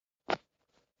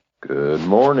Good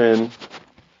morning.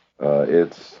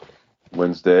 It's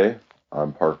Wednesday.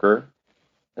 I'm Parker,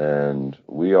 and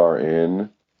we are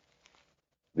in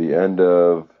the end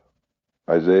of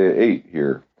Isaiah 8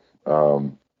 here,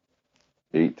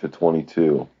 8 to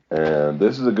 22. And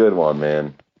this is a good one,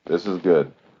 man. This is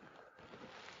good.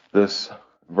 This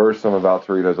verse I'm about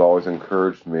to read has always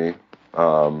encouraged me.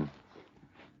 I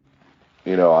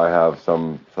have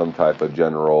some type of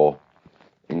general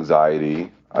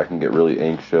anxiety. I can get really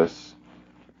anxious.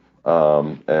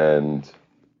 And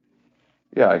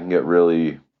yeah, I can get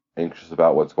really anxious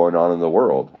about what's going on in the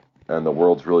world, and the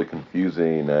world's really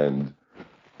confusing, and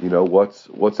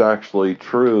what's actually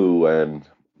true, and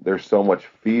there's so much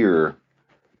fear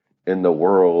in the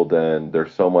world, and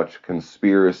there's so much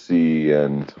conspiracy,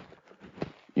 and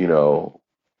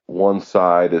one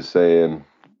side is saying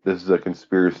this is a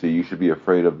conspiracy, you should be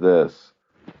afraid of this,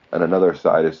 and another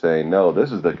side is saying no,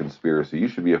 this is the conspiracy, you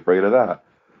should be afraid of that.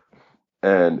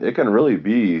 And it can really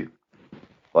be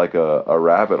like a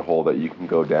rabbit hole that you can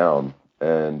go down.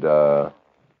 And the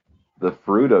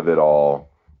fruit of it all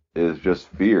is just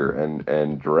fear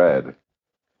and dread.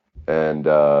 And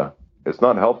it's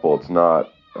not helpful. It's not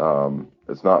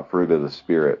fruit of the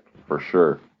Spirit for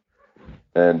sure.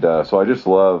 And so I just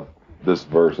love this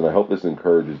verse, and I hope this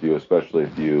encourages you, especially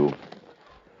if you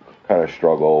kind of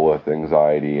struggle with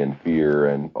anxiety and fear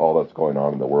and all that's going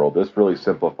on in the world. This really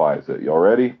simplifies it. Y'all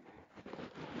ready?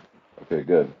 Okay,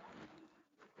 good.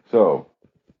 So,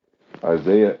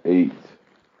 Isaiah 8.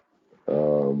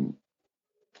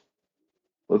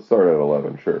 Let's start at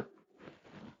 11, sure.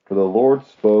 For the Lord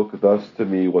spoke thus to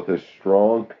me with his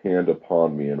strong hand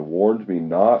upon me, and warned me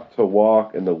not to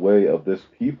walk in the way of this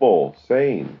people,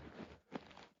 saying,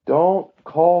 don't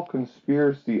call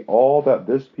conspiracy all that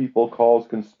this people calls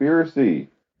conspiracy.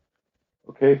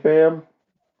 Okay, fam?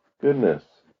 Goodness.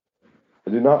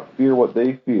 And do not fear what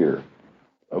they fear,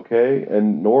 okay?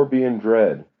 And nor be in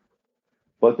dread.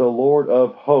 But the Lord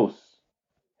of hosts,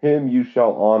 him you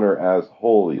shall honor as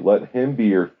holy. Let him be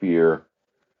your fear,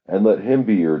 and let him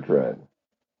be your dread.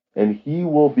 And he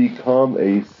will become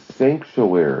a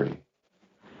sanctuary,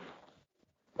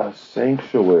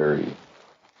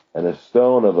 and a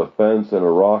stone of offense and a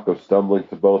rock of stumbling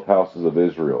to both houses of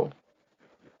Israel.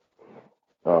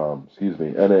 And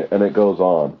it goes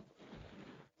on.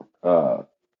 But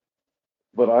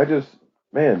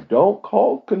don't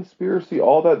call conspiracy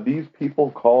all that these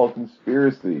people call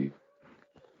conspiracy.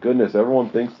 Goodness, everyone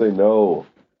thinks they know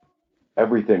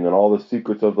everything and all the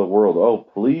secrets of the world. Oh,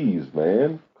 please,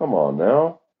 man. Come on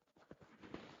now.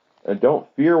 And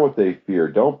don't fear what they fear.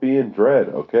 Don't be in dread,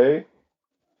 okay?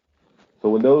 So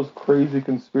when those crazy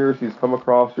conspiracies come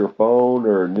across your phone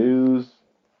or news,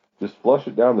 just flush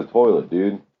it down the toilet,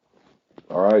 dude.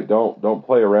 All right, don't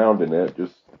play around in it.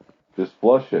 Just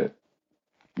flush it.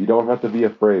 You don't have to be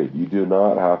afraid. You do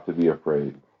not have to be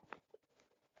afraid.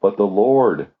 But the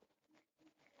Lord,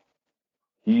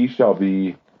 he shall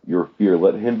be your fear.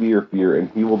 Let him be your fear,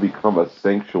 and he will become a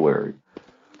sanctuary.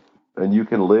 And you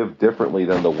can live differently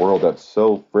than the world that's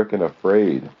so freaking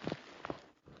afraid.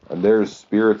 And there's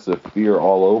spirits of fear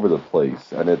all over the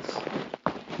place, and it's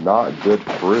not good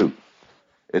fruit.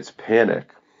 It's panic.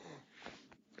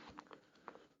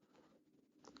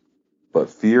 But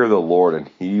fear the Lord, and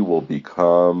he will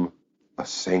become a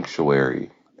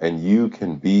sanctuary. And you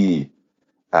can be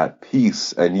at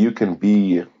peace, and you can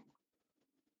be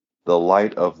the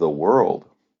light of the world.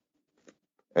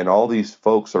 And all these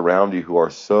folks around you who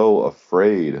are so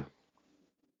afraid,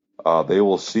 they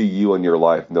will see you in your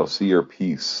life, and they'll see your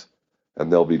peace,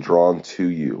 and they'll be drawn to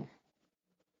you.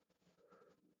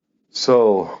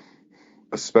 So,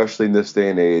 especially in this day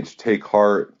and age, take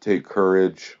heart, take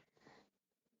courage,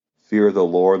 fear the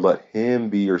Lord, let him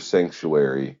be your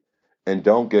sanctuary, and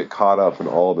don't get caught up in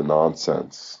all the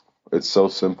nonsense. It's so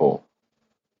simple.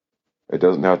 It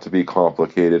doesn't have to be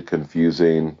complicated,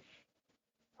 confusing.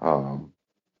 But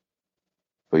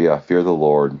yeah, fear the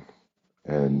Lord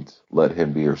and let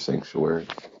him be your sanctuary.